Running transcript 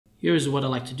Here's what I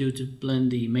like to do to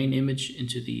blend the main image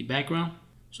into the background.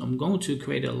 So I'm going to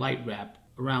create a light wrap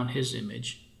around his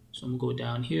image. So I'm going to go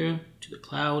down here to the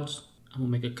clouds. I'm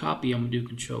going to make a copy. I'm going to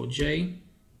do Ctrl J.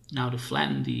 Now to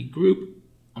flatten the group,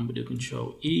 I'm going to do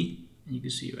Ctrl E. And you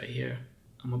can see right here.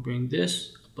 I'm going to bring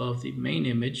this above the main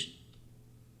image.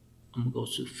 I'm going to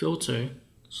go to Filter,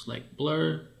 select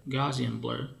Blur, Gaussian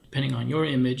Blur. Depending on your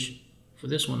image, for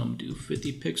this one I'm going to do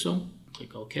 50 pixel.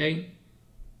 Click OK.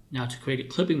 Now to create a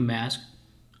clipping mask,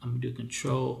 I'm going to do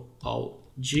Ctrl Alt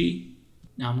G.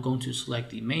 Now I'm going to select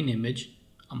the main image.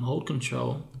 I'm going to hold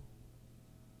Control,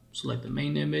 select the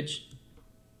main image.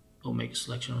 I'll make a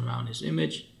selection around his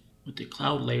image. With the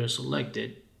cloud layer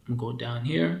selected, I'm going to go down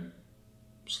here,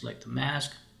 select the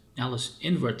mask. Now let's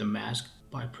invert the mask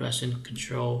by pressing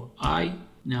Ctrl I.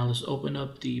 Now let's open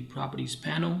up the properties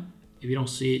panel. If you don't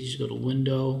see it, just go to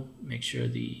Window, make sure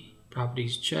the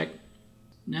properties check.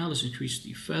 Now let's increase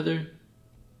the feather.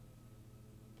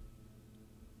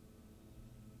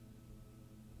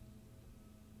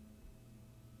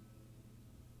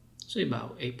 Say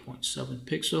about 8.7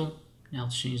 pixel. Now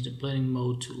let's change the blending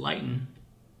mode to lighten.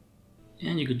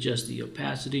 And you can adjust the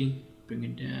opacity, bring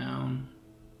it down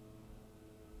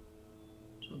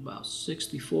to about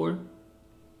 64.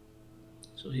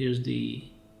 So here's the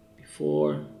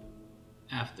before,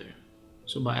 after.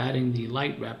 So by adding the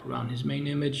light wrap around his main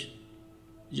image,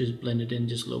 just blend it in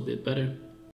just a little bit better.